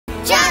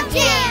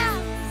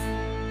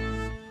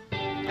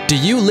Do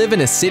you live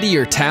in a city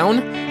or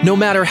town? No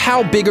matter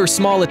how big or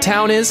small a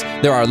town is,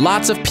 there are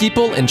lots of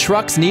people and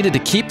trucks needed to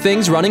keep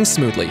things running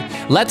smoothly.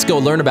 Let's go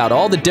learn about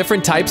all the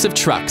different types of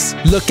trucks.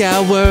 Look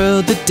our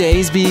world, the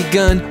day's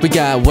begun. We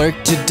got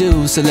work to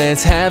do, so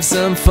let's have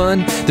some fun.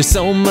 There's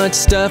so much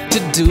stuff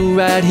to do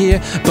right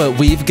here, but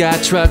we've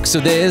got trucks,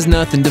 so there's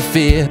nothing to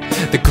fear.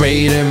 The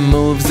grader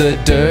moves the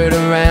dirt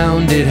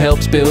around. It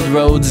helps build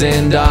roads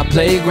and our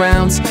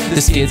playgrounds. The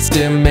skid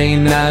steer may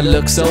not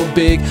look so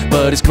big,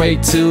 but it's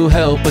great to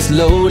help us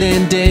load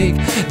and dig.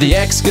 The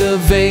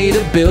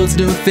excavator builds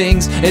new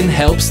things and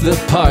helps the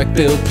park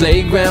build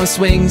playground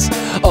swings.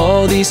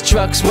 All these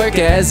trucks work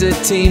as a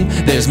team.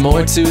 There's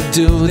more to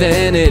do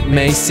than it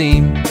may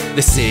seem.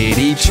 The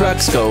city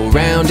trucks go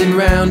round and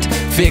round,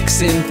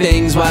 fixing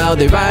things while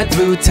they ride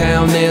through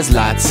town. There's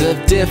lots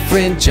of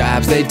different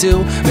jobs they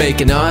do,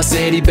 making our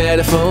city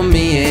better for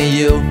me and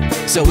you.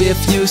 So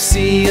if you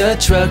see a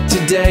truck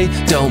today,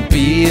 don't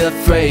be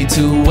afraid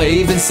to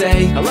wave and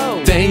say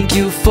hello. Thank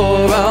you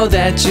for all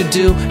that you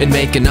do and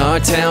making our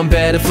town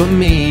better for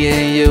me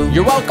and you.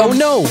 You're welcome. Oh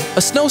no,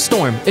 a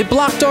snowstorm. It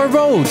blocked our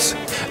roads.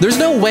 There's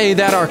no way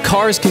that our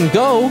cars can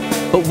go.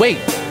 But wait,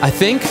 I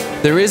think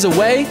there is a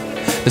way.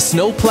 The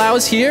snow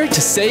plow's here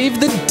to save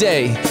the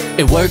day.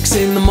 It works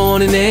in the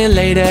morning and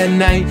late at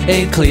night.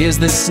 It clears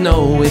the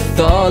snow with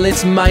all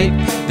its might.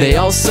 They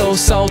also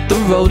salt the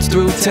roads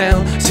through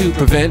town to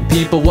prevent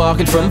people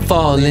walking from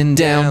falling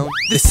down.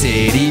 The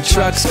city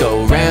trucks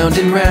go round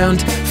and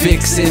round,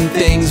 fixing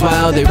things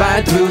while they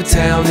ride through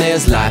town.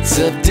 There's lots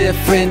of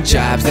different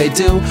jobs they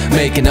do,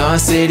 making our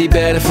city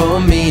better for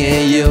me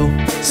and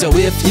you. So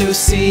if you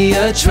see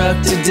a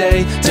truck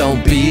today,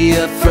 don't be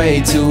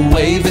afraid to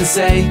wave and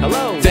say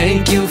hello.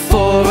 Thank you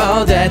for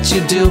all that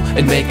you do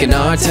and making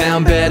our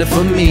town better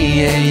for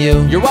me and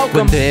you. You're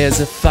welcome. When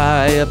there's a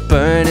fire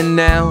burning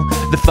now,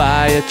 the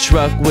fire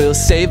truck will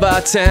save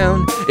our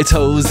town. Its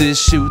hoses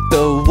shoot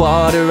the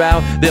water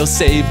out. They'll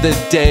save the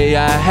day,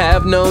 I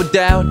have no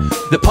doubt.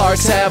 The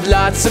parks have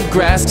lots of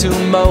grass to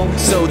mow,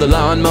 so the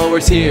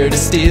lawnmower's here to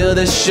steal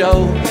the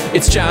show.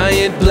 Its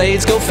giant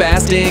blades go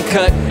fast and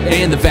cut,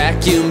 and the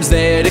vacuum's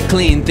there to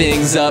clean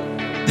things up.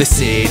 The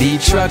city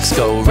trucks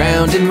go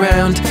round and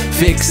round,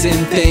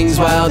 fixing things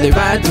while they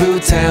ride through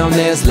town.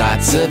 There's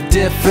lots of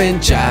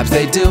different jobs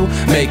they do,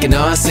 making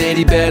our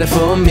city better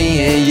for me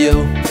and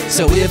you.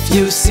 So if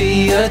you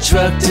see a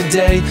truck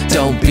today,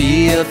 don't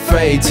be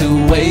afraid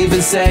to wave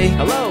and say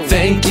hello.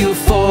 Thank you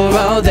for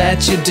all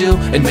that you do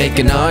and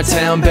making our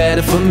town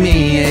better for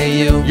me and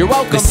you. You're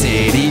welcome. The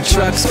city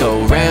trucks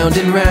go round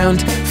and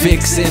round,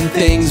 fixing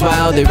things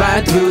while they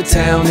ride through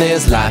town.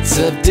 There's lots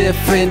of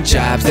different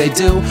jobs they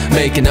do,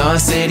 making our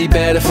city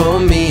better for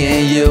me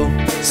and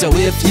you. So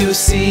if you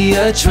see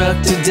a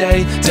truck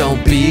today,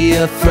 don't be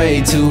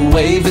afraid to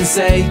wave and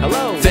say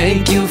hello.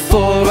 Thank you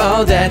for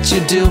all that you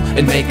do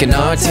and making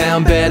our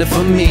town better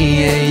for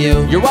me and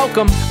you. You're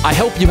welcome. I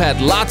hope you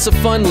had lots of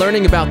fun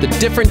learning about the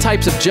different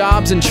types of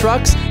jobs and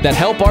trucks that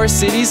help our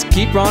cities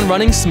keep on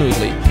running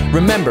smoothly.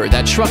 Remember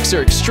that trucks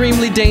are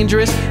extremely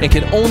dangerous and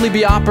can only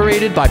be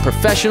operated by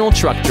professional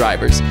truck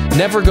drivers.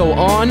 Never go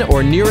on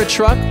or near a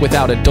truck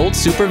without adult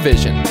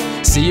supervision.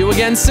 See you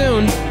again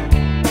soon.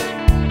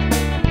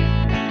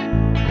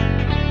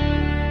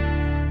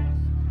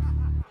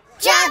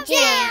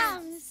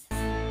 JobJams!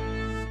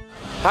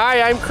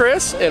 Hi, I'm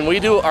Chris, and we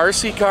do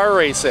RC car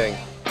racing.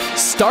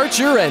 Start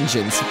your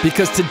engines,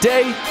 because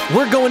today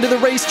we're going to the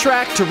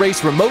racetrack to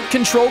race remote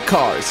control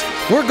cars.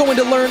 We're going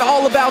to learn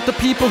all about the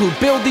people who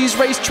build these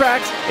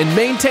racetracks and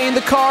maintain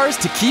the cars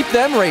to keep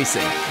them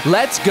racing.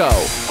 Let's go.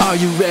 Are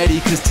you ready?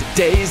 Because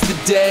today's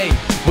the day.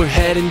 We're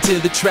heading to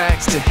the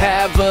tracks to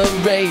have a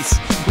race.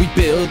 We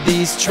build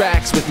these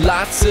tracks with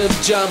lots of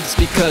jumps,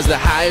 because the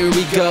higher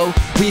we go,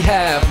 we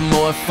have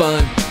more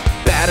fun.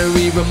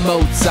 Battery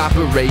remotes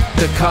operate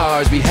the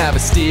cars. We have a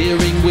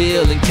steering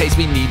wheel in case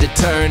we need to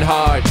turn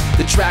hard.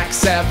 The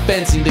tracks have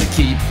fencing to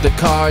keep the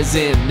cars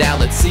in. Now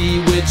let's see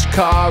which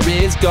car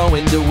is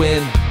going to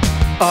win.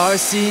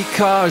 RC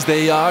cars,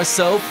 they are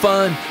so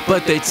fun,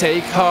 but they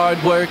take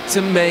hard work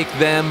to make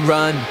them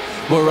run.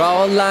 We're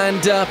all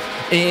lined up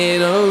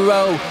in a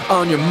row.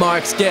 On your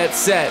marks, get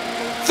set.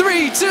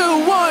 3,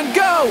 2, 1,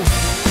 go!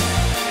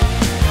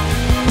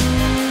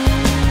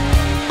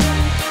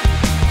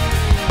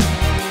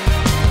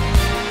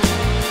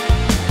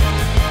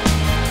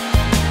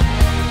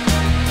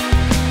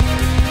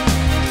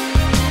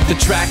 The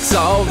track's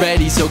all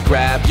ready, so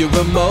grab your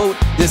remote.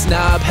 This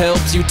knob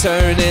helps you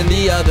turn and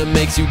the other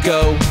makes you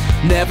go.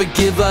 Never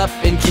give up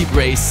and keep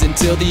racing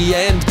till the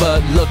end,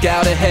 but look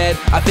out ahead,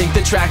 I think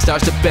the track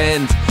starts to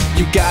bend.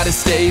 You gotta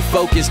stay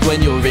focused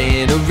when you're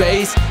in a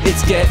race.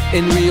 It's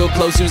getting real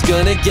close, who's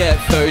gonna get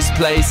first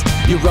place?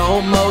 You're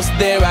almost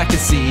there, I can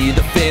see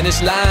the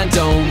finish line.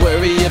 Don't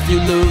worry if you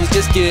lose,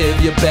 just give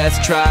your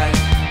best try.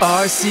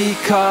 RC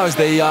cars,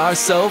 they are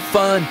so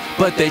fun,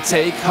 but they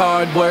take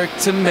hard work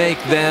to make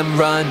them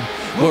run.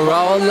 We're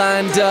all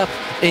lined up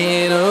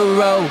in a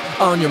row.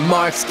 On your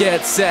marks,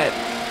 get set.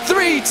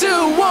 3,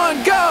 2,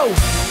 1, go!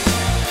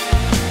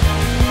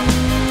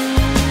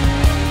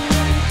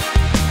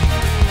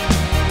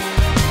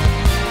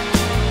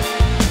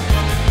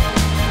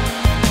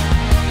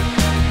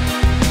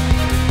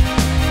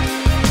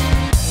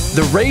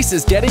 The race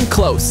is getting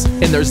close,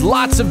 and there's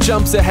lots of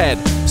jumps ahead.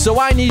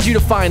 So I need you to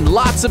find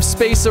lots of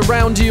space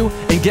around you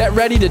and get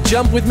ready to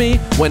jump with me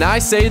when I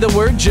say the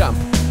word jump.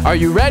 Are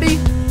you ready?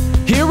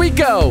 Here we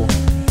go.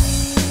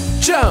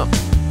 Jump,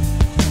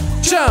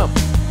 jump,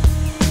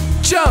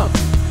 jump,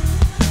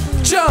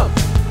 jump,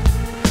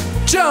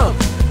 jump,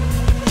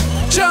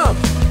 jump,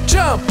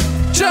 jump,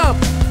 jump,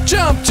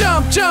 jump,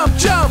 jump, jump,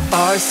 jump.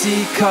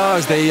 RC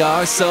cars, they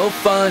are so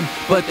fun,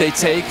 but they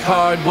take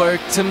hard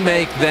work to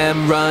make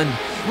them run.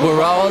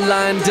 We're all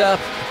lined up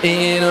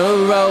in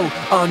a row.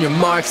 On your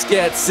marks,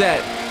 get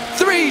set.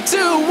 3, 2,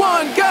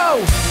 1,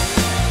 go!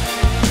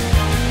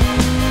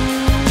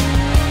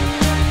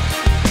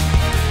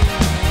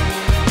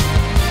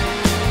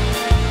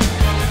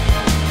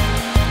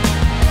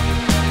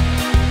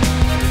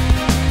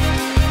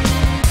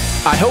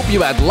 I hope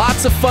you had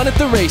lots of fun at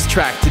the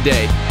racetrack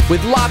today.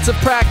 With lots of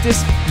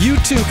practice, you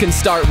too can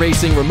start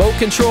racing remote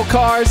control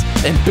cars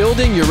and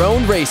building your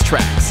own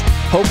racetracks.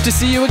 Hope to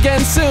see you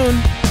again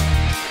soon.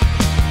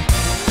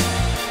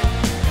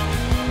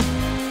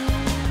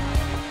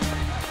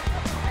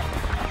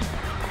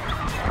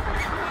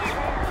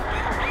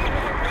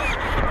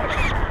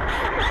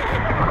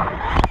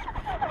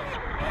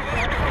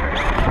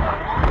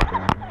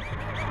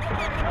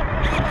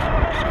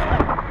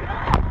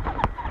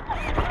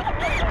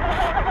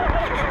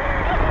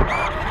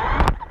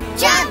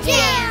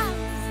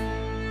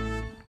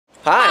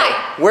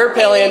 Hi, we're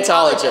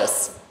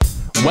paleontologists.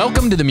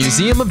 Welcome to the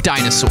Museum of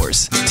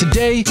Dinosaurs.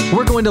 Today,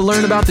 we're going to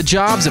learn about the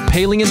jobs of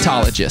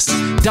paleontologists.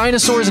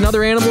 Dinosaurs and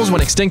other animals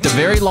went extinct a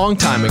very long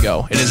time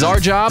ago. It is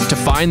our job to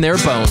find their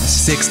bones.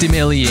 60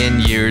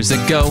 million years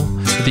ago,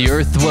 the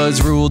Earth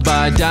was ruled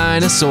by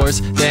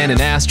dinosaurs. Then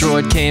an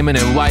asteroid came and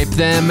it wiped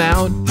them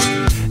out.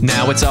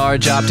 Now it's our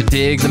job to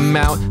dig them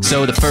out.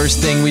 So the first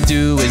thing we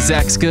do is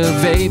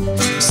excavate,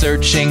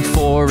 searching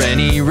for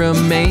any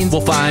remains.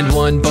 We'll find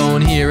one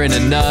bone here and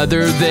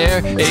another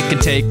there. It can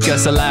take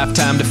us a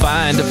lifetime to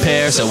find a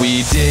pair. So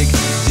we dig,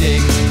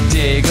 dig,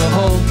 dig a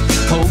hole,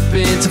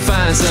 hoping to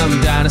find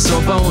some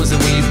dinosaur bones.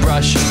 And we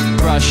brush,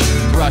 brush,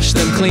 brush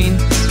them clean.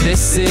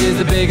 This is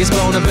the biggest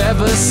bone I've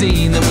ever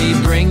seen. Then we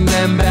bring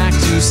them back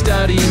to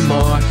study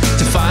more,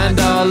 to find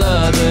all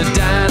other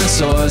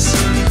dinosaurs.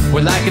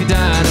 We're like a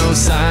dino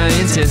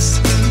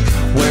scientist,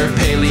 we're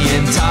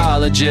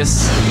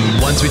paleontologists.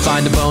 Once we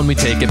find a bone, we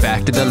take it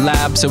back to the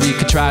lab so we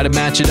could try to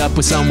match it up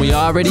with some we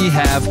already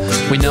have.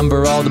 We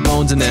number all the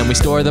bones and then we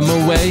store them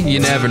away. You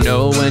never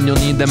know when you'll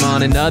need them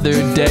on another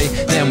day.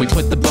 Then we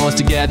put the bones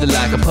together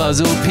like a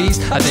puzzle piece.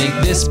 I think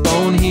this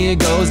bone here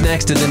goes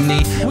next to the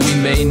knee. We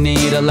may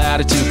need a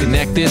ladder to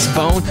connect this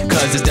bone,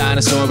 cause this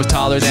dinosaur was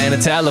taller than a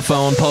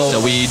telephone pole.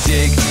 So we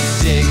dig,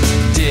 dig,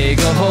 dig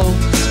a hole,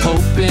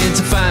 hoping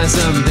to find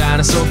some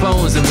dinosaur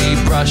bones. And we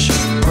brush,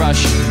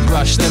 brush,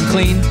 brush them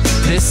clean.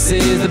 This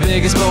is the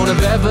biggest bone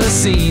I've ever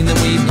seen. Then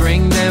we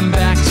bring them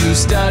back to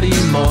study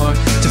more,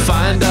 to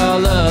find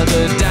all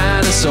other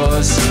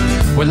dinosaurs.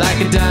 We're like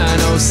a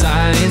dino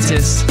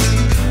scientist,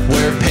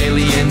 we're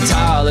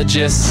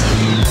paleontologists.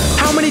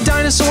 How many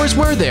dinosaurs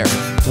were there?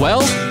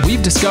 Well,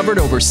 we've discovered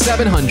over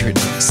 700.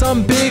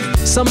 Some big,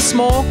 some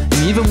small,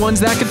 and even ones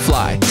that could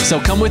fly. So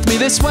come with me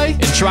this way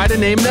and try to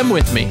name them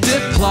with me.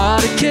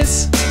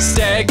 Diplodocus,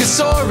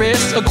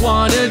 Stegosaurus,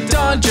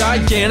 Iguanodon,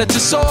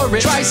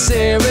 Giganotosaurus,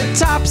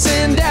 Triceratops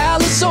and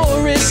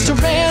Allosaurus,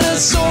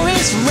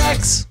 Tyrannosaurus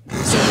Rex.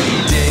 So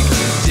we dig,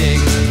 dig,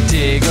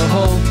 dig a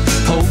hole,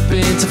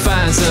 hoping to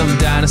find some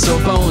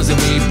dinosaur bones. And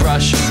we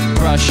brush,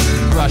 brush,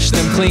 brush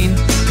them clean.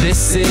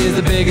 This is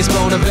the biggest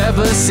bone I've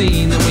ever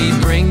seen. Then we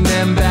bring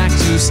them back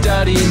to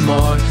study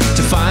more,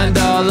 to find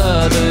all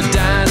other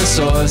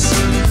dinosaurs.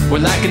 We're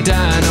like a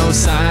dino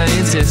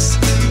scientist,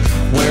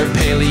 we're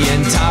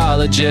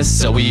paleontologists.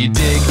 So we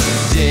dig,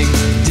 dig,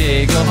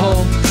 dig a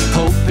hole,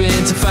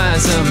 hoping to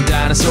find some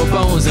dinosaur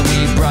bones. And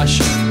we brush,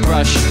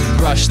 brush,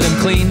 brush them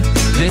clean.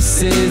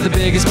 This is the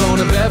biggest bone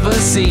I've ever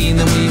seen.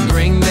 Then we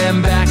bring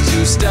them back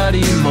to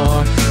study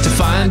more, to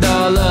find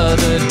all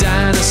other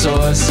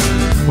dinosaurs.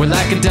 We're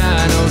like a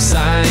dino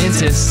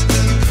scientist,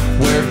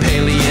 we're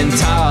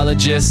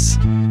paleontologists.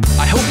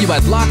 I hope you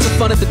had lots of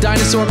fun at the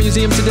Dinosaur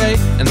Museum today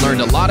and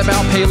learned a lot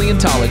about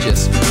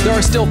paleontologists. There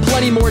are still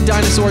plenty more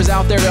dinosaurs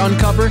out there to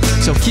uncover,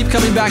 so keep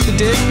coming back to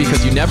dig,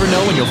 because you never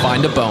know when you'll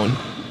find a bone.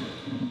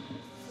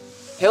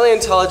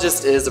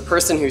 Paleontologist is a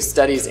person who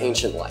studies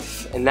ancient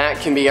life, and that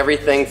can be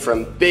everything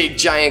from big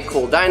giant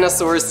cool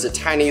dinosaurs to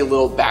tiny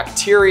little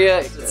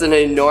bacteria. It's an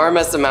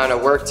enormous amount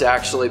of work to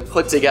actually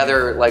put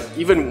together like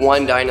even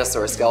one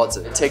dinosaur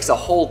skeleton. It takes a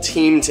whole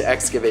team to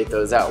excavate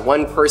those out.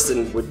 One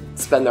person would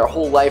spend their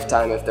whole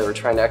lifetime if they were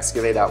trying to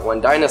excavate out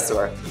one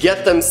dinosaur.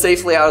 Get them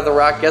safely out of the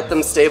rock, get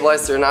them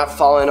stabilized so they're not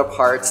falling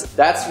apart.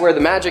 That's where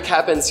the magic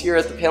happens here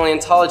at the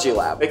paleontology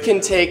lab. It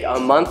can take a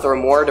month or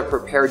more to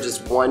prepare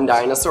just one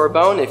dinosaur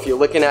bone. If you're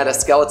looking at a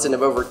skeleton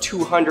of over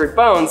 200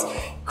 bones,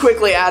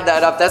 quickly add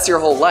that up, that's your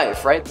whole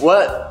life, right?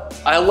 What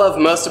I love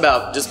most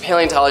about just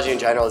paleontology in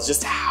general is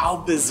just how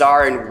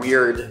bizarre and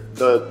weird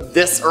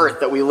this earth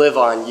that we live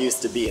on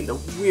used to be, and the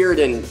weird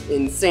and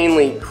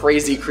insanely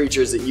crazy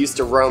creatures that used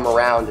to roam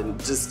around, and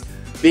just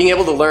being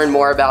able to learn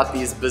more about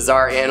these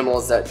bizarre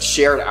animals that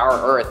shared our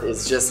earth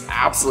is just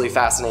absolutely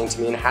fascinating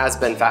to me, and has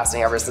been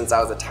fascinating ever since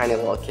I was a tiny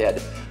little kid.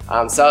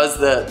 So I was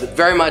the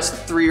very much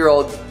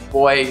 3-year-old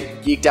boy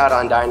geeked out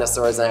on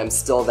dinosaurs, and I'm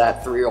still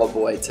that 3-year-old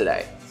boy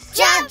today.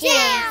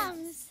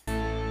 JobJams!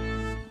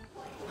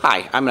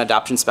 Hi, I'm an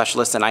adoption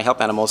specialist and I help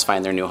animals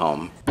find their new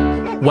home.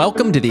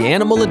 Welcome to the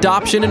Animal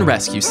Adoption and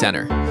Rescue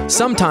Center.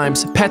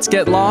 Sometimes pets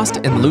get lost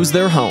and lose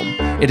their home.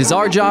 It is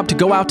our job to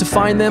go out to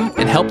find them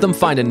and help them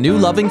find a new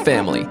loving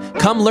family.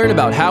 Come learn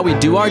about how we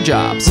do our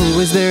jobs. Who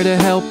is there to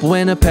help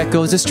when a pet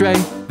goes astray?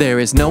 There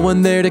is no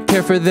one there to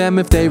care for them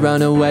if they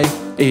run away.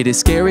 It is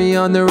scary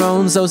on their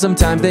own, so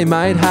sometimes they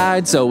might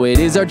hide. So it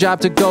is our job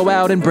to go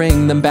out and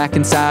bring them back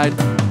inside.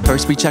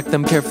 First we check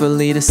them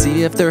carefully to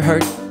see if they're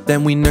hurt.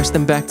 Then we nurse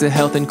them back to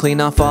health and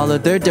clean off all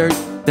of their dirt.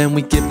 Then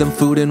we give them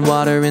food and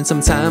water and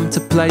some time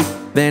to play.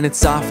 Then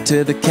it's off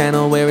to the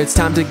kennel where it's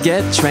time to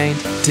get trained.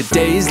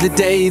 Today's the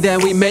day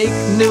that we make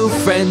new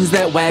friends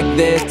that wag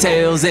their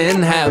tails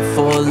and have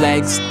 4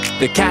 legs.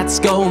 The cats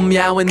go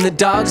meow and the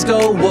dogs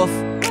go woof.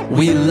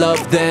 We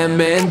love them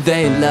and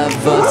they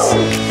love us.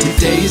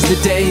 Today's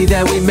the day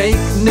that we make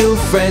new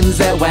friends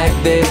that wag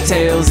their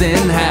tails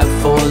and have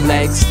 4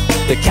 legs.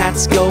 The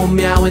cats go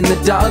meow and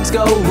the dogs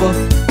go woof.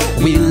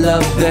 We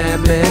love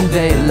them and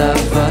they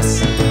love us.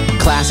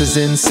 Class is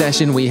in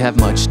session, we have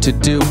much to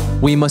do.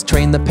 We must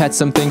train the pets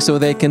some things so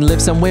they can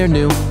live somewhere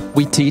new.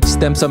 We teach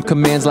them some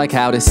commands like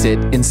how to sit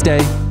and stay.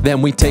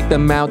 Then we take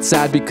them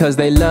outside because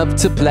they love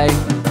to play.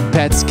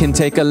 Pets can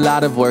take a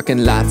lot of work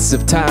and lots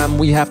of time.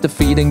 We have to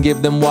feed and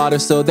give them water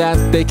so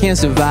that they can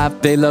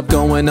survive. They love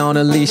going on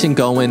a leash and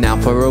going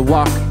out for a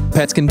walk.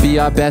 Pets can be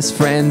our best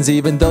friends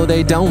even though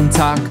they don't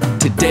talk.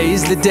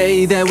 Today's the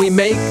day that we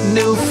make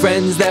new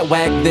friends that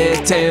wag their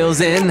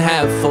tails and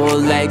have 4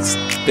 legs.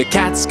 The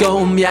cats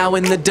go meow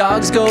and the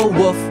dogs go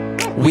woof.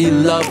 We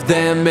love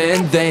them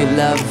and they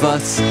love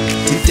us.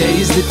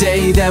 Today's the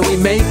day that we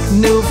make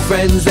new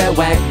friends that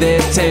wag their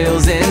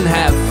tails and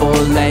have 4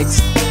 legs.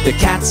 The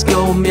cats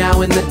go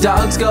meow and the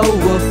dogs go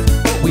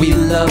woof. We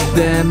love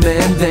them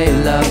and they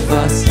love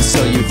us.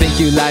 So you think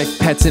you like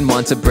pets and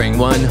want to bring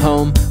one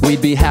home?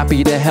 We'd be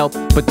happy to help,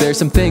 but there's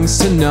some things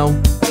to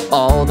know.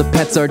 All the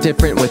pets are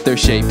different with their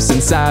shapes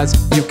and size.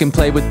 You can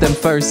play with them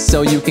first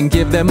so you can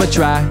give them a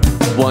try.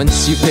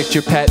 Once you picked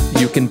your pet,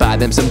 you can buy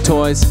them some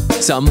toys.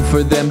 Some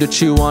for them to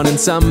chew on and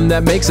some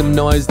that make some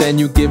noise. Then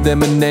you give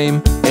them a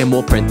name and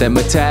we'll print them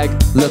a tag.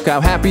 Look how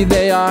happy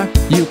they are,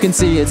 you can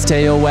see its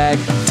tail wag.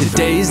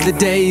 Today's the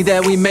day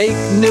that we make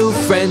new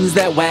friends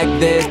that wag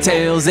their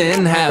tails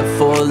and have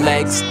 4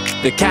 legs.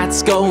 The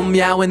cats go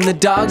meow and the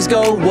dogs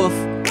go woof.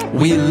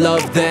 We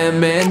love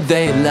them and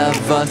they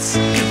love us.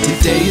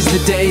 Today's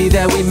the day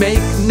that we make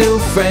new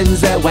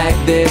friends that wag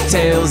their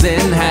tails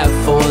and have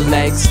 4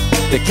 legs.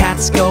 The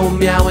cats go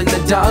meow and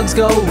the dogs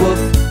go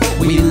woof.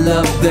 We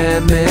love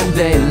them and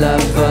they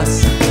love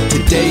us.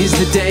 Today's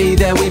the day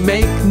that we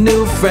make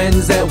new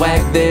friends that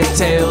wag their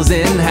tails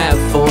and have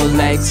 4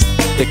 legs.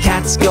 The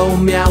cats go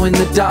meow and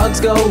the dogs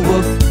go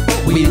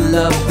woof. We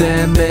love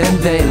them and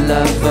they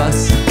love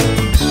us.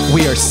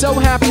 We are so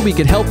happy we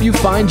could help you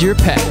find your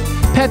pet.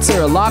 Pets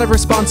are a lot of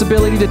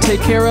responsibility to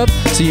take care of,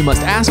 so you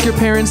must ask your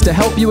parents to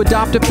help you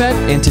adopt a pet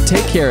and to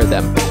take care of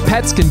them.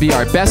 Pets can be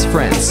our best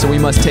friends, so we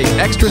must take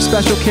extra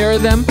special care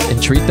of them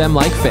and treat them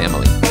like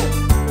family.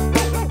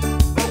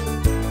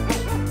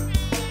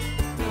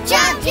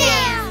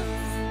 JobJams!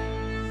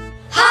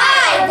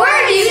 Hi,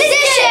 we're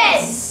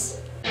musicians!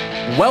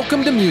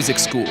 Welcome to music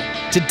school.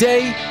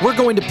 Today, we're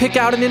going to pick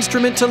out an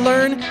instrument to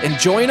learn and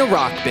join a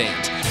rock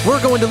band.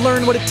 We're going to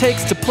learn what it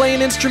takes to play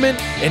an instrument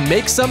and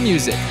make some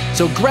music.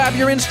 So grab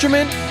your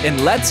instrument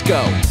and let's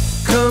go.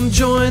 Come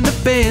join the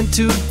band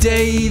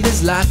today.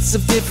 There's lots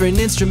of different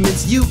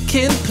instruments you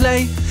can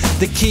play.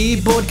 The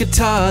keyboard,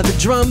 guitar, the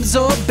drums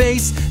or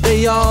bass,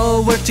 they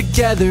all work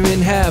together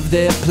and have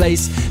their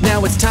place.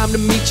 Now it's time to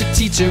meet your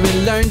teacher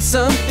and learn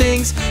some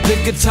things. The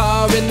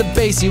guitar and the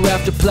bass, you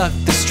have to pluck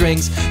the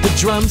strings. The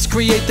drums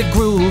create the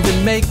groove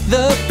and make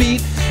the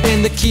beat.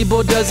 And the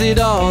keyboard does it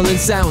all and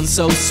sounds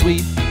so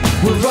sweet.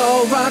 We're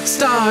all rock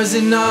stars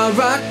in our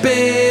rock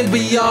band.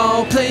 We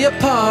all play a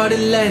part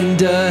and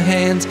lend a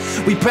hand.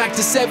 We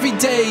practice every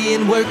day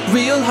and work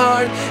real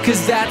hard,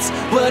 cause that's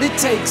what it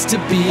takes to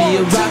be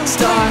a rock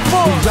star.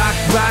 We rock,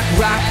 rock,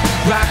 rock,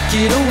 rock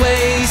it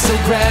away. So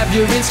grab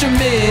your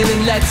instrument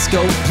and let's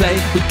go play.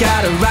 We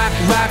gotta rock,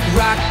 rock,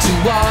 rock to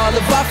all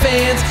of our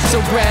fans. So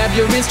grab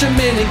your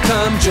instrument and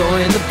come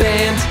join the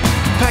band.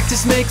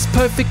 Practice makes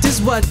perfect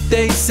is what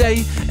they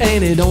say,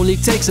 and it only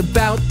takes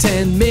about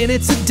 10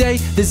 minutes a day.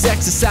 There's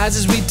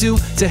exercises we do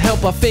to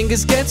help our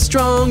fingers get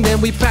strong.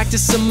 Then we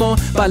practice some more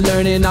by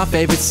learning our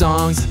favorite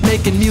songs.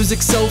 Making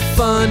music so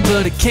fun,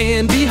 but it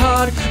can be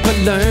hard. But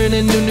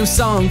learning a new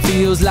song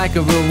feels like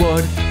a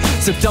reward.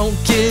 So don't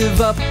give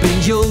up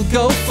and you'll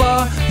go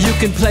far. You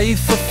can play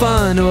for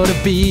fun or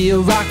to be a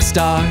rock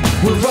star.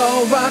 We're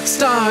all rock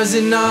stars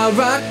in our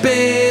rock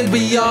band.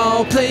 We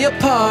all play a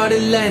part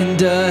and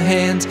lend a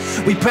hand.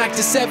 We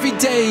practice every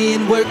day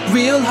and work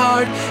real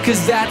hard,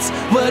 cause that's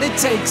what it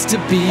takes to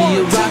be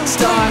a rock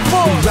star.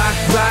 We rock,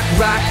 rock,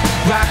 rock,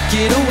 rock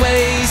it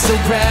away. So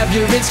grab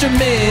your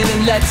instrument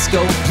and let's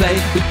go play.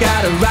 We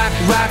gotta rock,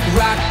 rock,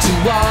 rock to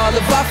all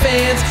of our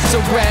fans. So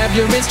grab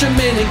your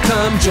instrument and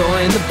come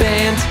join the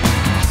band.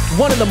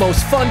 One of the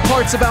most fun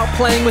parts about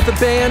playing with a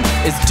band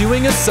is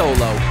doing a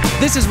solo.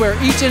 This is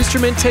where each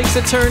instrument takes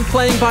a turn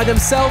playing by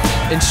themselves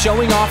and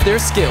showing off their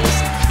skills.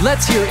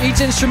 Let's hear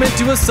each instrument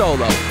do a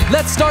solo.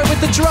 Let's start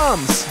with the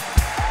drums.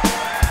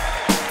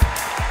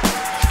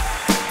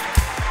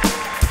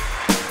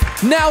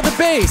 Now the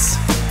bass.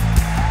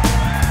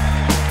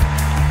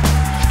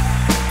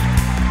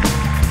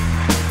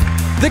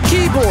 The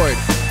keyboard.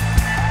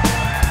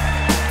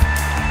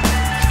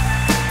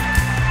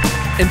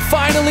 And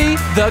finally,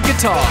 the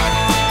guitar.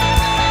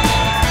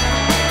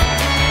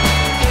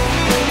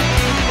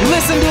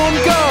 Listen to them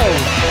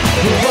go!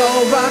 We're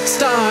all rock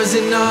stars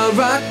in our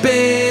rock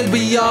band.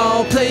 We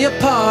all play a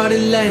part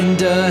and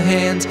lend a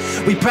hand.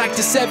 We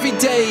practice every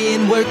day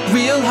and work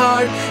real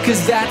hard,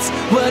 cause that's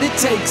what it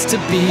takes to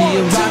be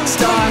a rock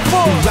star.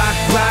 We rock,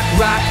 rock,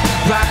 rock,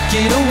 rock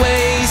it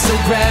away. So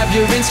grab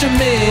your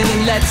instrument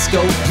and let's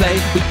go play.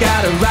 We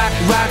gotta rock,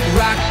 rock,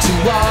 rock to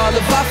all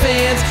of our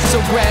fans. So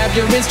grab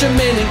your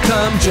instrument and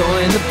come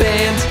join the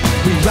band.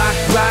 We rock,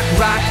 rock,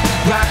 rock,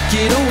 rock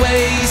it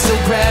away. So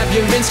grab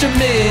your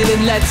instrument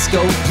and let's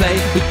go play.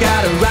 We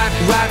gotta rock,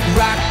 rock,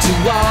 rock to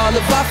all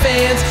of our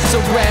fans. So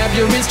grab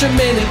your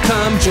instrument and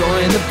come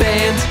join the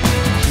band.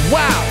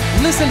 Wow,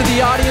 listen to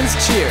the audience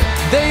cheer.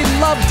 They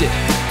loved it.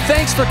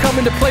 Thanks for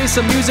coming to play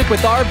some music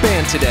with our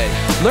band today.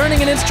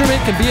 Learning an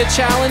instrument can be a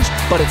challenge,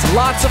 but it's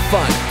lots of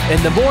fun. And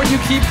the more you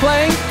keep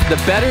playing,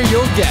 the better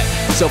you'll get.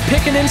 So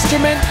pick an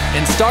instrument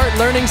and start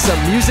learning some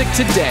music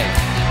today.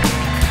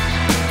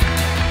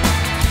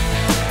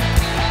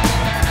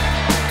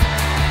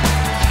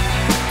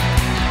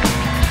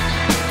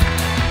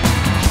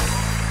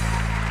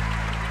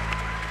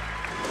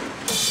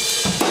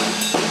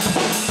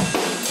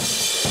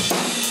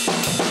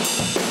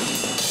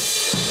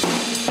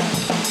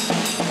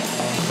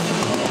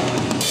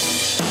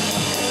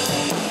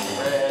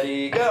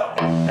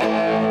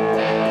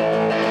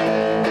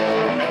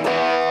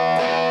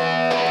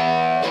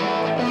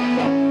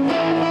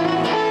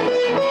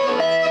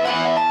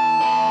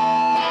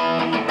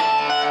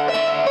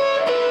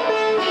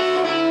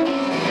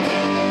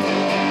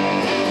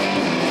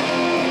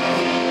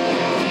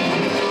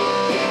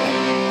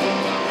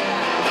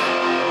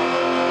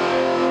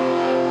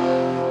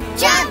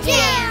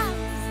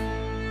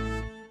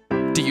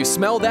 Do you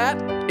smell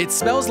that? It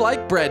smells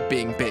like bread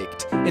being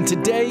baked. And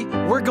today,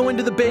 we're going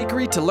to the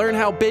bakery to learn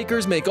how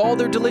bakers make all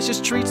their delicious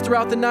treats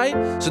throughout the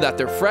night so that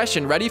they're fresh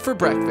and ready for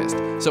breakfast.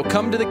 So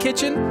come to the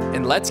kitchen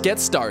and let's get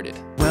started.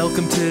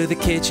 Welcome to the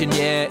kitchen,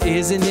 yeah,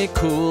 isn't it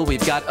cool?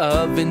 We've got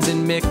ovens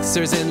and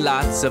mixers and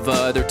lots of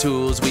other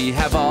tools. We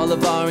have all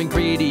of our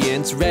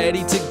ingredients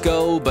ready to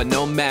go, but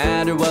no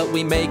matter what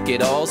we make,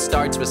 it all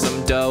starts with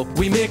some dough.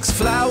 We mix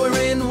flour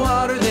and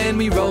water, then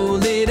we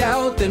roll it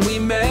out. Then we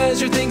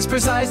measure things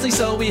precisely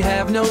so we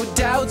have no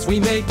doubts. We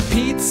make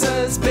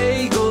pizzas,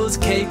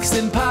 bagels, cakes,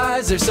 and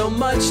pies. There's so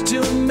much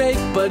to make,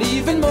 but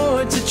even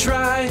more to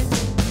try.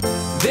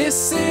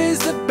 This is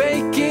the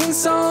baking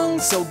song,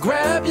 so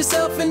grab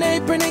yourself an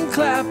apron and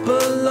clap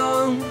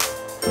along.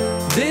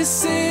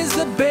 This is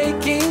the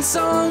baking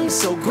song,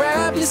 so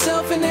grab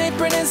yourself an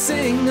apron and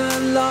sing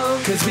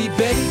along. Cause we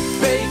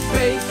bake, bake,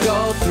 bake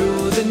all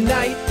through the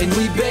night. And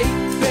we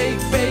bake,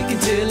 bake, bake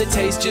until it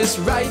tastes just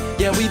right.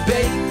 Yeah, we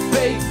bake,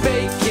 bake,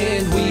 bake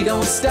and we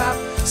don't stop.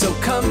 So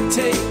come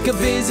take a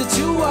visit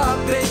to our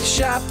bake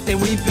shop.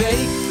 And we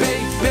bake,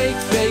 bake,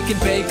 bake, bake and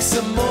bake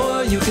some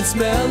more. You can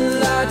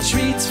smell our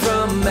treats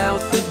from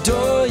out the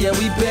door. Yeah,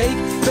 we bake,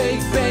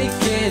 bake, bake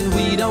and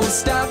we don't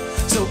stop.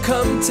 So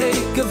come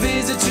take a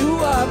visit to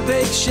our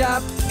bake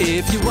shop.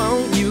 If you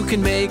want, you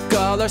can make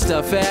all our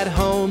stuff at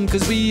home,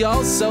 cause we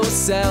also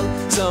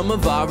sell some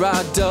of our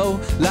raw dough.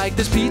 Like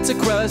this pizza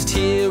crust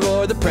here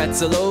or the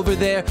pretzel over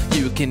there.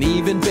 You can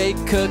even bake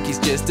cookies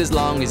just as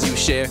long as you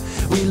share.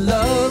 We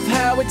love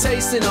how it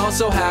tastes and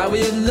also how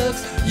it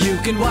looks. You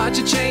can watch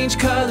it change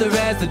color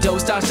as the dough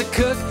starts to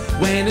cook.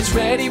 When it's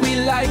ready, we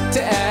like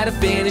to add a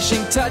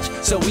finishing touch.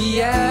 So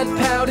we add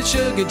powdered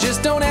sugar,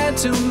 just don't add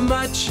too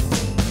much.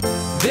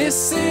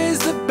 This is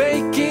the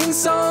baking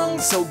song,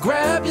 so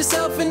grab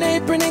yourself an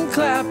apron and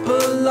clap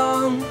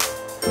along.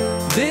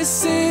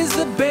 This is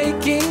the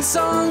baking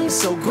song,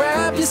 so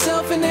grab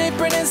yourself an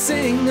apron and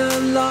sing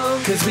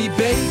along. Cause we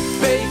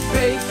bake, bake,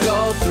 bake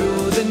all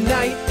through the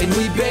night. And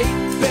we bake,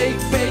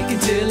 bake, bake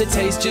until it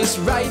tastes just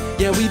right.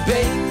 Yeah, we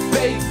bake,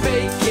 bake,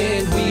 bake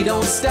and we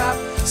don't stop.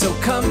 So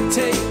come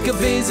take a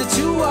visit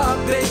to our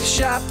bake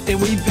shop.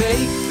 And we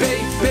bake,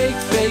 bake, bake,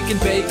 bake and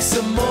bake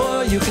some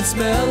more. You can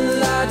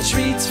smell our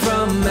treats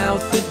from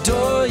out the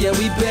door. Yeah,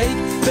 we bake,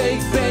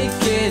 bake, bake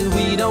and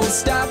we don't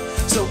stop.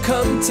 So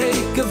come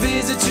take a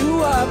visit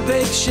to our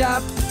bake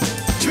shop.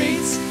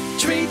 Treats,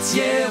 treats,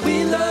 yeah,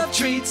 we love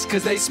treats,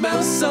 'cause they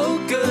smell so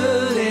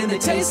good and they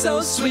taste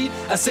so sweet.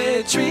 I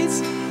said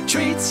treats,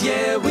 treats,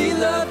 yeah, we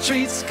love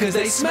treats, 'cause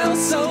they smell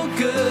so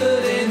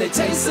good and they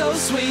taste so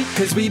sweet.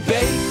 'Cause we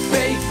bake,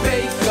 bake,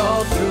 bake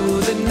all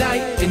through the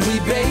night, and we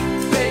bake,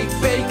 bake,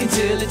 bake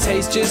until it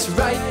tastes just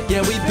right.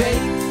 Yeah, we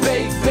bake,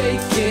 bake,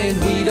 bake and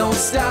we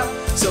don't stop.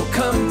 So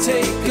come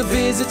take a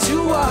visit to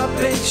our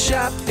bake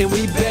shop, and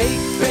we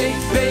bake, bake,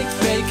 bake,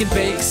 bake and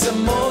bake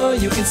some more.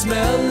 You can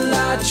smell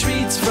our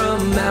treats from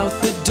out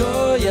the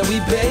door. Yeah, we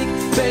bake,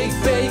 bake,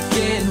 bake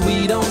and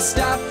we don't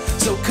stop.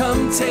 So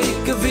come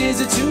take a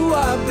visit to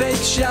our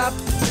bake shop.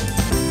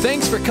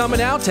 Thanks for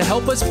coming out to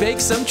help us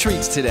bake some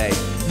treats today.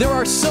 There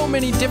are so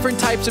many different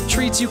types of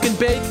treats you can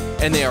bake,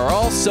 and they are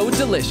all so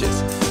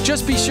delicious.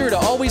 Just be sure to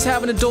always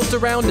have an adult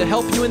around to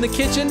help you in the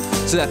kitchen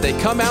so that they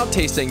come out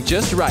tasting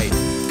just right.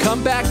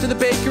 Come back to the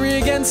bakery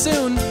again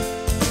soon.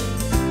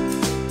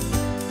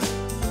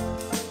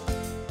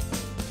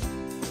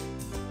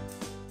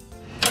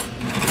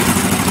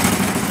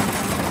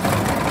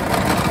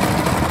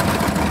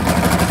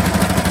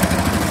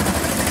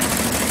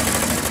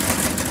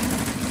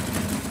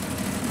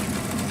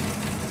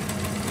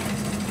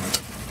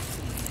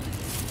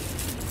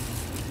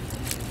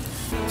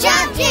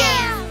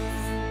 JobJams!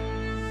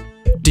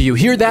 Do you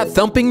hear that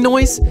thumping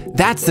noise?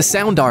 That's the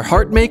sound our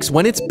heart makes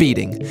when it's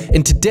beating.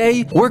 And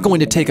today, we're going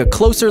to take a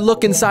closer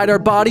look inside our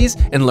bodies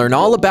and learn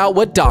all about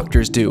what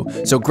doctors do.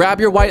 So grab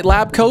your white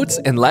lab coats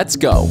and let's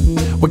go.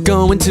 We're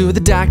going to the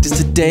doctors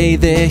today.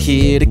 They're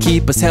here to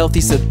keep us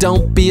healthy, so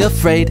don't be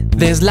afraid.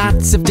 There's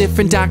lots of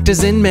different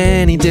doctors and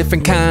many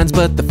different kinds,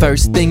 but the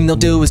first thing they'll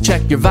do is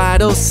check your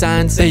vital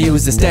signs. They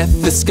use a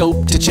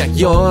stethoscope to check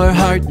your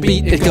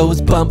heartbeat. It goes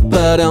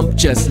bump-a-dump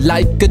just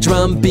like a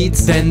drum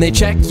beats. Then they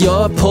check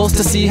your pulse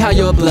to see how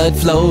your blood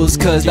flows,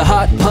 'cause the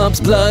heart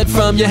pumps blood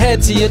from your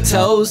head to your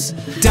toes.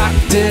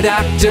 Doctor,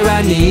 doctor,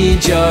 I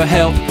need your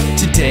help.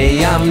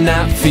 Today I'm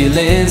not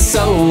feeling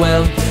so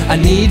well. I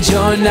need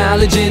your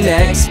knowledge and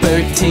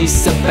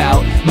expertise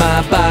about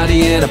my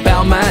body and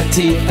about my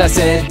teeth. I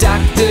said,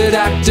 doctor,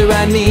 doctor,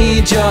 I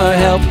need your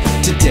help.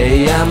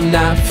 Today I'm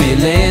not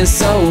feeling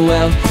so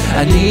well.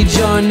 I need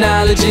your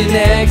knowledge and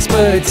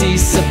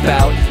expertise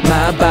about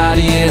my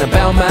body and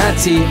about my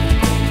teeth.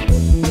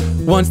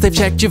 Once they've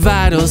checked your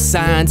vital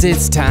signs,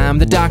 it's time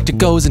the doctor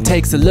goes and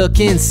takes a look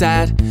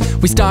inside.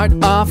 We start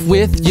off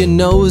with your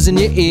nose and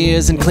your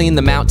ears and clean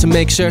them out to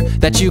make sure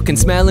that you can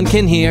smell and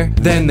can hear.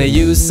 Then they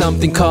use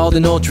something called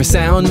an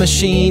ultrasound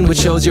machine, which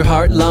shows your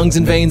heart, lungs,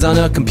 and veins on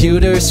a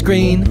computer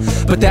screen.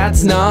 But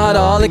that's not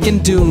all, it can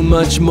do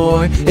much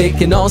more. It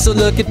can also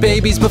look at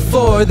babies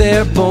before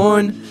they're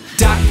born.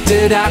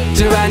 Doctor,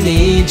 doctor, I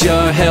need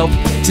your help.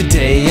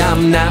 Today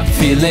I'm not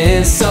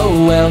feeling so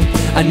well.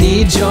 I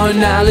need your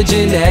knowledge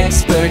and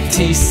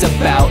expertise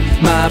about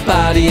my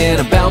body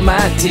and about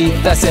my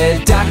teeth. I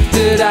said,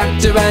 doctor,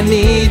 doctor, I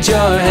need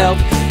your help.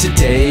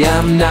 Today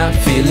I'm not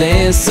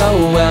feeling so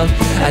well.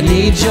 I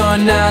need your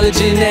knowledge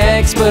and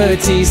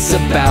expertise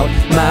about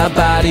my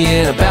body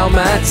and about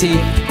my teeth.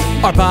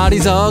 Our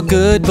body's all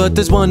good, but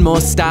there's one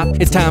more stop.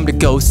 It's time to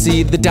go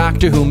see the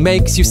doctor who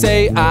makes you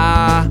say,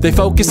 ah. They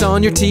focus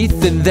on your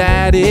teeth and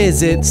that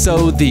is it.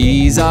 So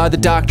these are the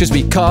doctors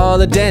we call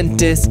a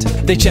dentist.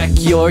 They check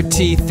your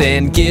teeth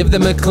and give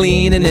them a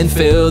clean and then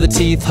fill the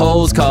teeth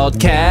holes called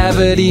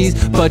cavities.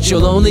 But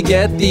you'll only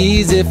get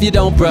these if you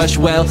don't brush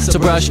well. So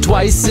brush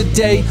twice a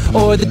day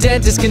or the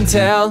dentist can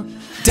tell.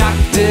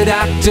 Doctor,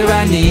 doctor,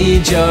 I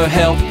need your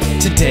help.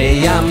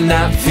 Today I'm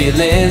not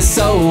feeling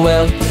so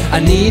well. I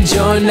need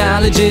your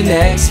knowledge and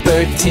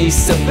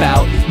expertise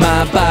about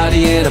my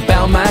body and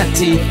about my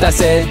teeth. I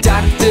said,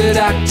 doctor,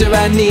 doctor,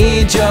 I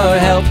need your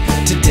help.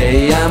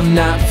 Today I'm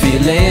not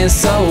feeling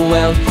so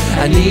well.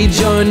 I need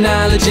your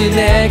knowledge and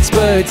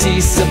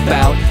expertise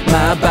about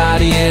my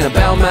body and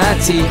about my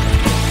teeth.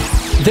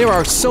 There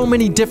are so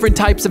many different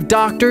types of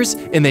doctors,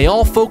 and they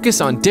all focus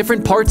on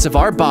different parts of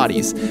our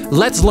bodies.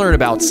 Let's learn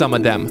about some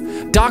of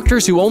them.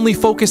 Doctors who only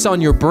focus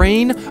on your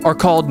brain are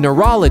called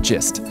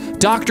neurologists.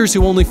 Doctors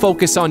who only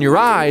focus on your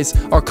eyes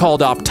are called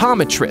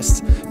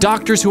optometrists.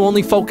 Doctors who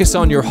only focus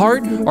on your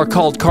heart are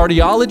called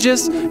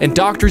cardiologists, and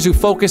doctors who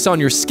focus on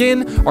your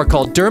skin are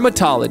called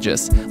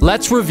dermatologists.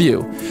 Let's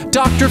review.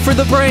 Doctor for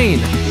the brain,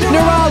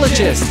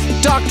 neurologist.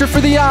 Doctor for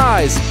the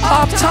eyes,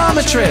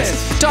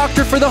 optometrist.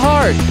 Doctor for the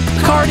heart,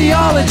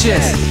 cardiologist.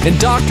 And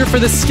doctor for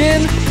the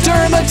skin,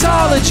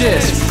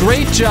 dermatologist.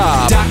 Great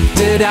job.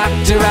 Doctor,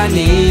 doctor, I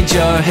need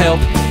your help.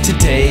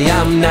 Today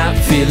I'm not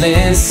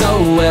feeling so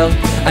well.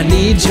 I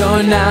need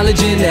your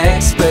knowledge and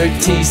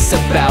expertise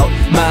about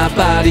my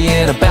body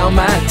and about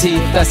my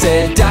teeth. I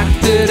said,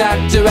 doctor,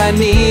 doctor, I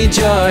need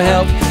your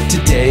help.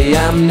 Today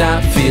I'm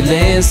not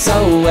feeling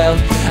so well.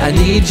 I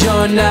need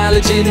your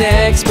knowledge and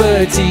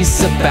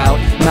expertise about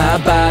my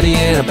body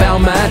and about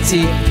my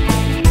teeth.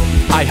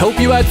 I hope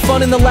you had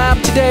fun in the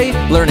lab today,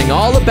 learning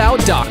all about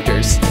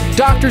doctors.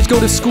 Doctors go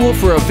to school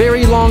for a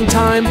very long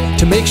time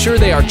to make sure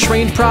they are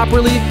trained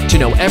properly to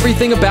know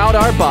everything about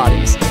our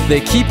bodies. They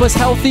keep us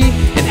healthy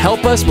and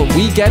help us when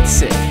we get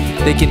sick.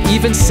 They can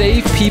even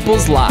save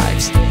people's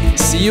lives.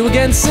 See you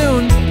again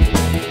soon.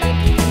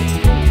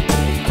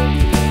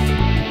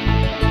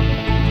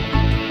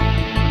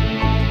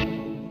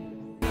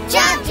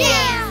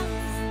 JobJams!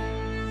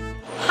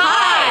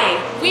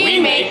 Hi!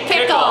 We make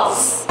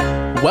pickles!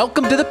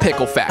 Welcome to the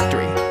Pickle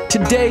Factory.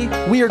 Today,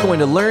 we are going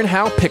to learn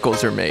how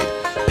pickles are made.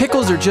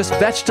 Pickles are just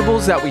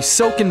vegetables that we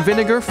soak in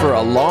vinegar for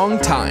a long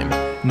time.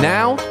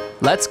 Now,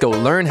 let's go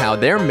learn how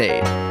they're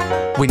made.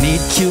 We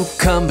need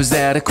cucumbers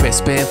that are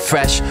crisp and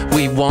fresh.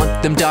 We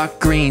want them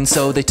dark green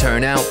so they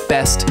turn out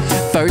best.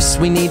 First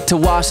we need to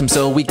wash them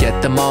so we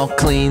get them all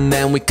clean.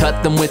 Then we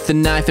cut them with a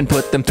knife and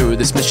put them through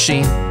this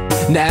machine.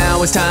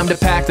 Now it's time to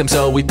pack them,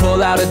 so we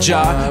pull out a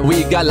jar.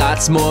 We got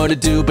lots more to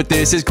do, but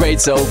this is great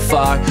so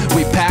far.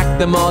 We pack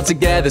them all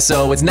together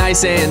so it's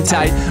nice and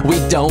tight. We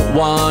don't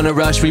wanna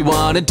rush, we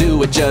wanna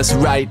do it just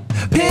right.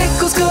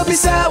 Pickles could be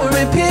sour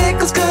and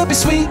pickles could be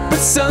sweet, but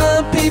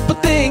some people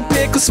think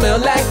pickles smell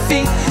like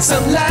feet.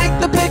 Some like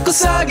the pickles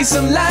soggy,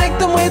 some like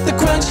them with the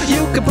crunch.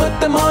 You can put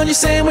them on your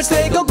sandwich,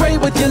 they go great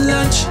with your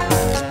lunch.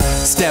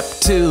 Step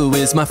 2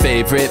 is my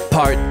favorite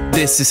part.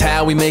 This is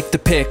how we make the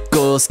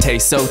pickles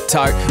taste so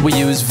tart. We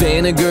use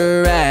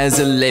vinegar as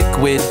a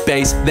liquid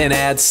base, then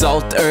add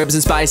salt, herbs,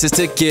 and spices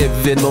to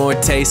give it more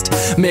taste.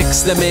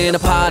 Mix them in a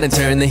pot and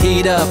turn the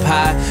heat up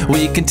high.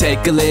 We can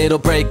take a little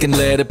break and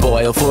let it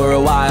boil for a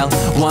while.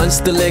 Once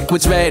the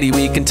liquid's ready,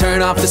 we can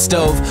turn off the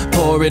stove.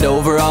 Pour it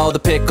over all the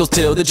pickles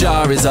till the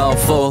jar is all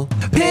full.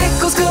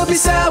 Pickles could be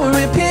sour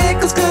and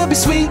pickles could be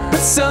sweet, but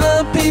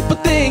some people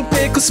think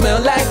pickles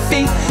smell like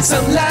feet.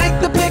 Some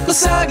like the pickles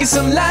soggy,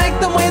 some like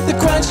them with the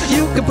crunch.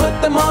 You can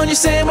put them on your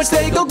sandwich,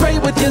 they go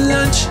great with your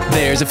lunch.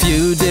 There's a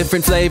few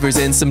different flavors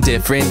and some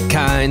different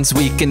kinds.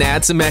 We can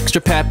add some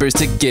extra peppers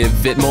to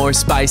give it more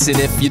spice. And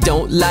if you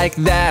don't like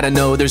that, I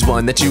know there's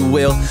one that you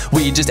will.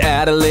 We just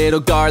add a little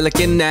garlic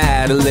and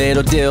add a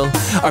little dill.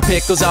 Our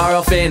pickles are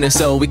all finished,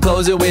 so we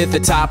close it with the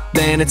top.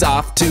 Then it's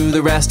off to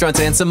the restaurants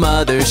and some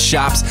other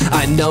shops.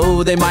 I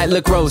know they might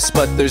look gross,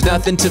 but there's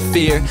nothing to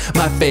fear.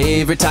 My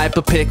favorite type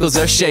of pickles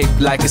are shaped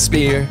like a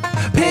spear.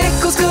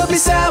 Pickles could be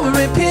sour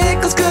and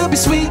pickles could be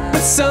sweet,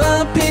 but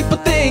some people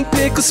think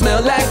pickles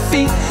smell like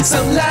feet.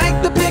 Some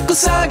like the pickles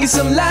soggy,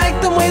 some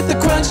like them with the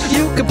crunch.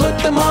 You can put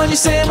them on your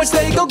sandwich,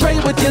 they go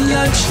great with your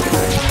lunch.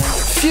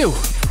 Phew!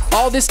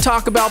 All this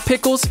talk about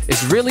pickles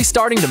is really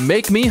starting to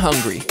make me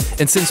hungry.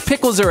 And since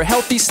pickles are a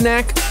healthy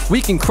snack,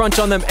 we can crunch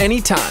on them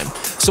anytime.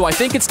 So I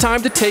think it's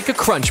time to take a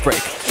crunch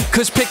break.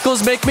 'Cause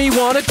pickles make me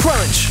wanna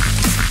crunch.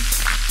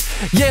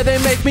 Yeah, they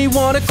make me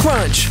wanna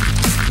crunch.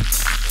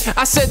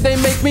 I said they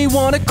make me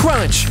wanna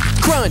crunch,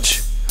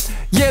 crunch.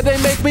 Yeah, they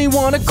make me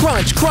wanna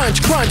crunch,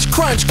 crunch, crunch,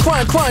 crunch,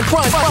 crunch, crunch,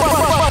 crunch,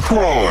 crunch,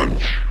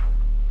 crunch.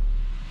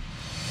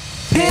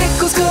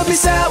 Pickles could be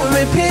sour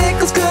and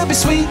pickles could be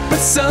sweet, but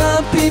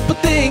some people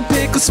think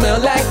pickles smell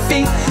like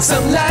feet.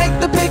 Some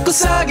like the pickles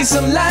soggy,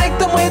 some like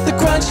them with the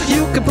crunch.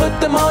 You can put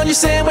them on your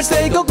sandwich,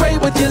 they go great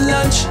with your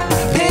lunch.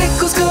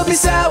 Pickles could be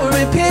sour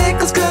and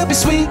pickles could be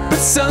sweet, but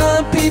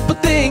some people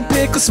think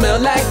pickles smell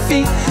like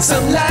feet.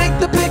 Some like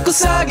the pickles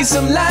soggy,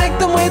 some like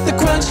them with the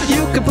crunch.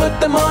 You can put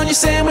them on your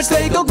sandwich,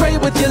 they go great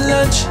with your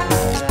lunch.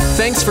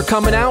 Thanks for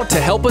coming out to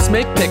help us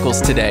make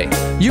pickles today.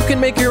 You can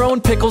make your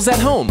own pickles at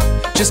home.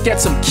 Just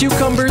get some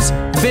cucumbers,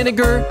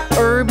 vinegar,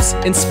 herbs,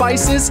 and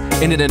spices,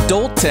 and an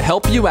adult to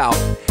help you out.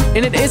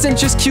 And it isn't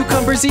just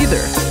cucumbers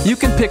either. You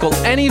can pickle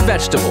any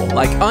vegetable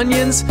like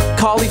onions,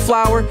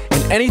 cauliflower,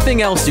 and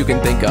anything else you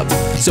can think of.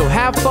 So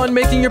have fun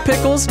making your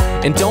pickles,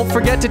 and don't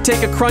forget to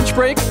take a crunch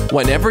break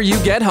whenever you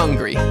get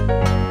hungry.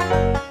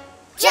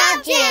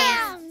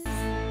 JobJams!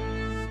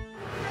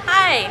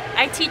 Hi,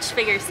 I teach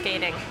figure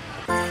skating.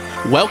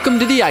 Welcome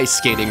to the ice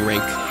skating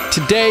rink.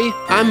 Today,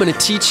 I'm gonna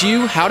teach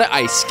you how to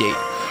ice skate.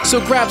 So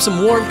grab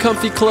some warm,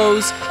 comfy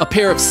clothes, a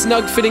pair of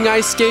snug-fitting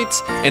ice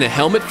skates, and a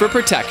helmet for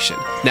protection.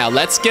 Now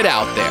let's get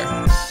out there.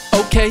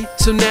 Okay,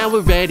 so now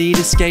we're ready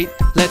to skate.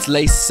 Let's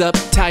lace up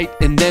tight,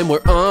 and then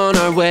we're on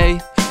our way.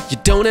 You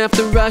don't have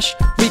to rush,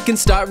 we can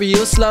start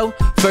real slow.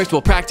 First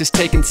we'll practice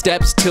taking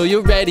steps till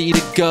you're ready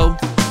to go.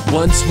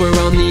 Once we're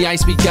on the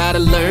ice, we gotta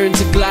learn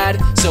to glide.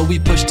 So we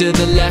push to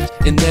the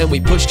left, and then we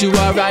push to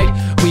our right.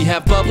 We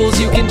have bubbles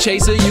you can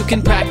chase, so you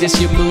can practice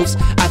your moves.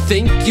 I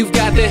think you've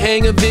got the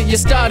hang of it, you're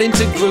starting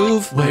to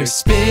groove. We're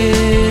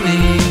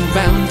spinning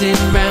round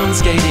and round,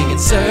 skating in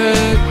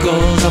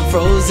circles on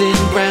frozen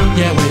ground.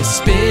 Yeah, we're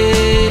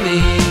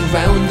spinning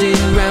round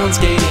and round,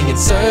 skating in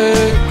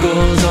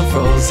circles on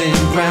frozen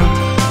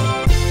ground.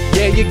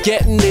 Yeah, you're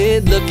getting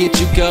it, look at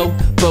you go.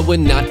 But we're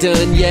not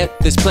done yet,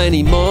 there's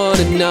plenty more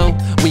to know.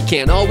 We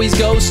can't always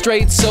go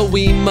straight, so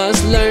we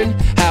must learn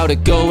how to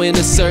go in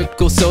a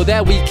circle so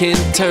that we can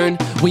turn.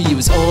 We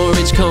use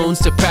orange cones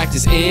to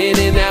practice in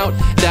and out.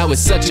 That was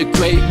such a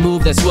great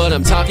move, that's what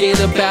I'm talking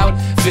about.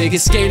 Figure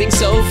skating's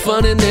so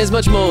fun and there's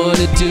much more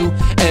to do.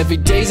 Every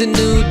day's a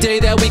new day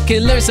that we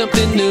can learn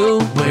something new.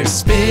 We're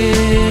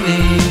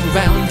spinning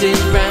round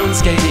and round,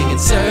 skating in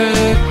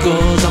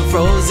circles on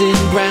frozen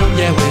ground.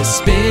 Yeah, we're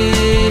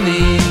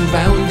spinning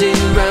round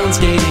and round,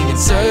 skating in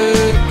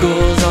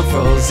circles on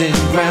frozen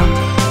ground.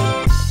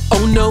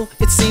 Oh no,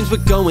 it seems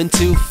we're going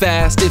too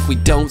fast. If we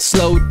don't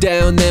slow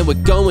down, then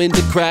we're going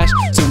to crash.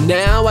 So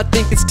now I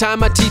think it's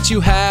time I teach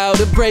you how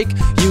to brake.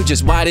 You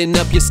just widen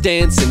up your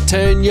stance and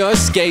turn your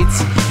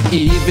skates.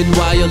 Even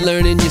while you're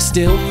learning, you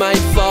still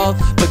might fall,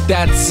 but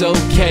that's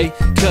okay,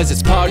 cause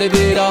it's part of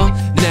it all.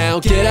 Now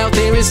get out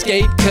there and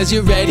skate, cause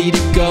you're ready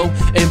to go.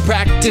 And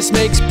practice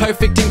makes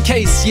perfect, in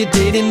case you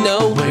didn't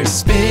know. We're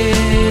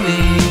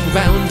spinning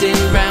round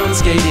and round,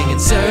 skating in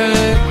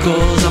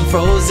circles on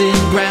frozen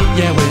ground.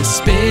 Yeah, we're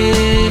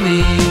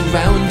spinning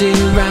round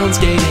and round,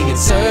 skating in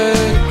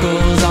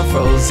circles on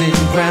frozen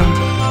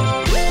ground.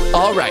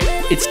 Alright,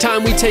 it's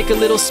time we take a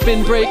little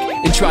spin break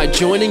and try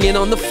joining in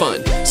on the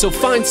fun. So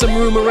find some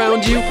room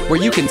around you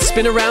where you can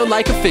spin around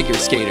like a figure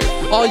skater.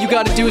 All you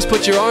gotta do is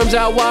put your arms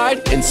out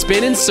wide and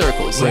spin in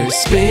circles. We're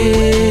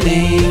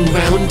spinning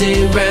round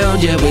and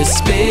round, yeah, we're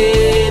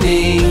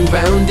spinning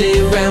round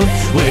and round.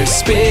 We're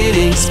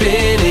spinning,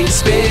 spinning,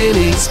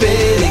 spinning,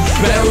 spinning,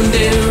 round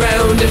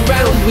and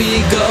round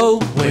we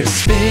go. We're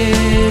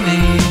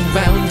spinning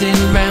round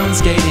and round,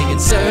 skating in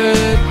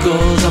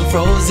circles on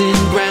frozen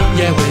ground.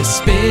 Yeah, we're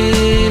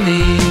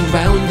spinning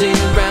round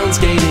and round,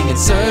 skating in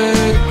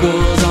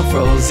circles on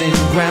frozen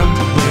ground.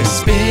 We're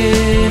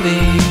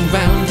spinning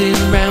round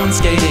and round,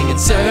 skating in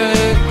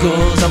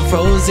circles on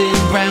frozen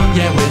ground.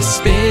 Yeah, we're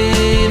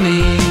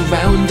spinning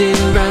round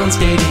and round,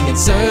 skating in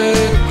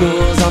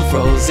circles on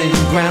frozen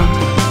ground.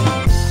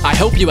 I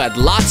hope you had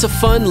lots of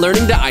fun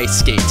learning to ice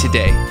skate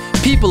today.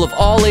 People of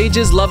all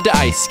ages love to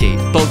ice skate,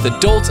 both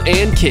adults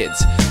and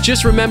kids.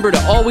 Just remember to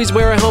always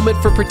wear a helmet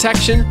for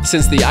protection,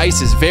 since the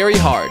ice is very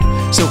hard.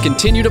 So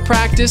continue to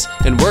practice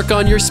and work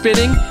on your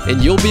spinning,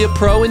 and you'll be a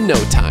pro in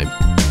no time.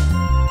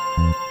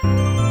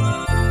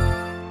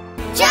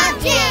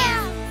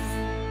 JobJams!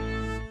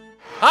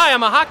 Hi,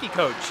 I'm a hockey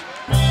coach.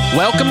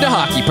 Welcome to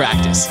hockey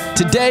practice.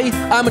 Today,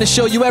 I'm going to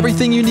show you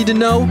everything you need to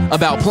know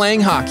about playing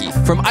hockey,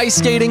 from ice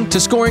skating to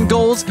scoring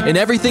goals and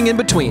everything in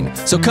between.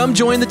 So come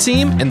join the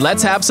team and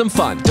let's have some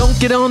fun. Don't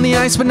get on the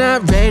ice, we're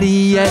not ready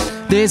yet.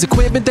 There's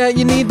equipment that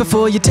you need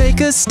before you take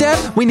a step.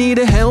 We need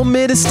a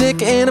helmet, a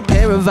stick, and a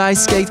pair of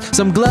ice skates.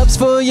 Some gloves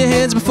for your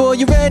hands before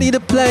you're ready to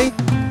play.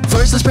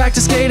 First, let's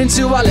practice skating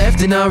to our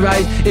left and our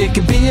right. It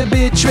can be a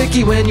bit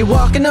tricky when you're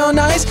walking on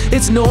ice.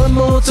 It's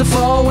normal to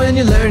fall when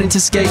you're learning to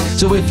skate.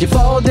 So if you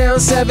fall down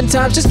 7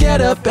 times, just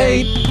get up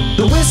 8.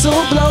 The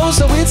whistle blows,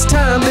 so it's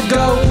time to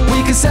go.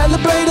 We can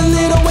celebrate a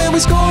little when we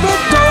score a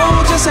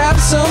goal. Just have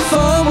some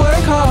fun,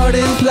 work hard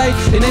and play.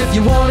 And if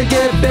you want to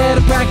get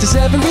better, practice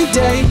every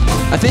day.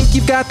 I think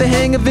you've got the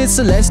hang of it,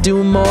 so let's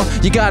do more.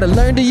 You gotta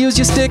learn to use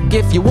your stick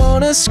if you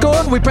want to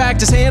score. We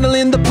practice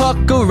handling the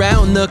puck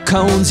around the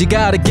cones. You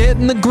gotta get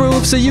in the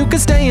groove so you can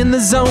stay in the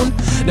zone.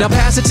 Now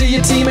pass it to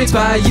your teammates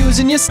by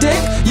using your stick.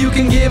 You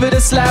can give it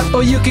a slap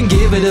or you can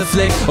give it a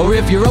flick. Or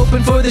if you're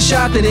open for the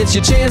shot, then it's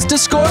your chance to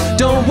score.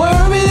 Don't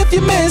worry if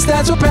you miss,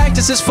 that's what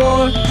practice is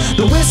for.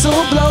 The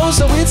whistle blows,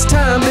 so it's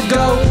time to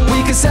go.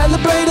 We can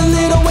celebrate a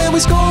little when we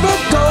score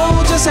a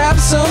goal. Just have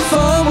some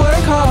fun,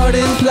 work hard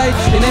and play.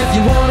 And if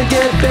you want to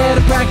get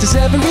better, practice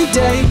every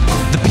day.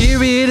 The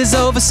period is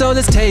over, so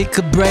let's take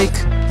a break.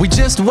 We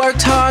just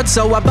worked hard,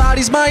 so our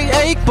bodies might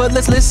ache, but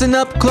let's listen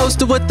up close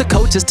to what the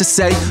coach has to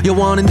say. You'll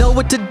want to know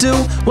what to do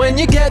when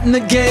you get in the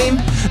game.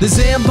 The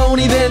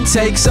Zamboni then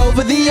takes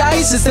over the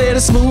ice. It's there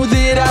to smooth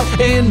it out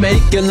and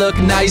make it look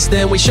nice.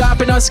 Then we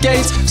sharpen our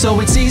skates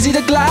so it's easy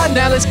to glide.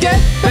 Now let's get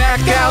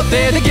back out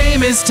there, the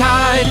game is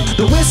tied.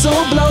 The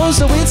whistle blows,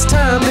 so it's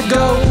time to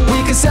go.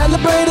 We can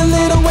celebrate a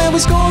little when we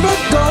score a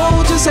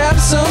goal. Just have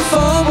some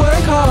fun,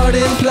 work hard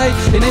and play.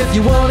 And if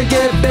you want to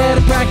get better,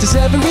 practice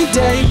every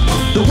day.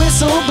 The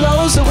whistle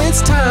blows, so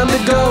it's time to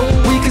go.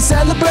 We can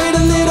celebrate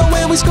a little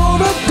when we score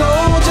a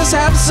goal. Just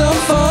have some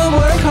fun,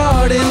 work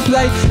hard and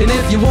play. And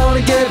if you want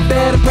to get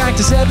better,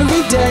 practice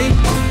every day.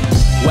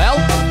 Well,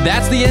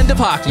 that's the end of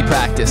hockey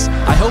practice.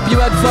 I hope you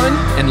had fun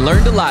and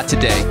learned a lot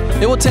today.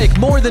 It will take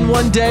more than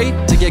one day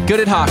to get good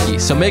at hockey,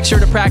 so make sure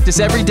to practice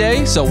every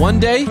day so one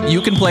day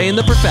you can play in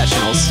the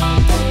professionals.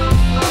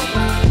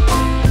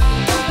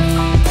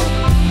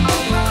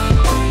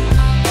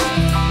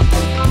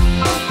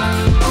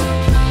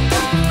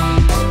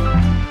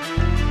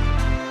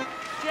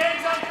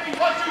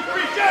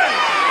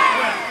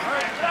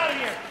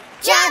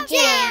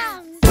 JobJams!